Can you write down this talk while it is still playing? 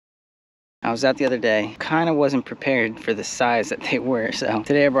I was out the other day, kind of wasn't prepared for the size that they were, so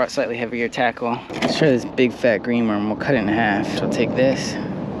today I brought slightly heavier tackle. Let's try this big fat green worm. We'll cut it in half. So I'll take this.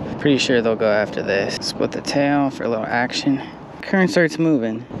 Pretty sure they'll go after this. Split the tail for a little action. Current starts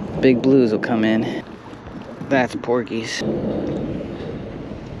moving. Big blues will come in. That's porgies.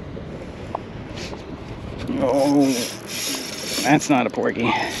 Oh, that's not a porgy.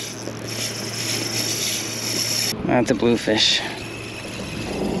 That's a bluefish.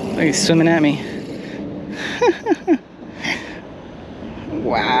 Look, he's swimming at me.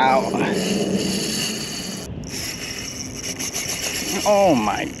 Wow. Oh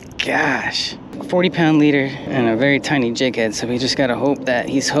my gosh. 40-pound leader and a very tiny jig head, so we just gotta hope that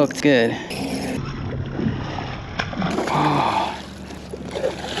he's hooked good. Oh.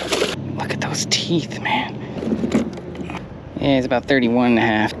 Look at those teeth, man. Yeah, he's about 31 and a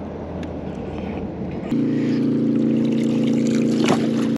half.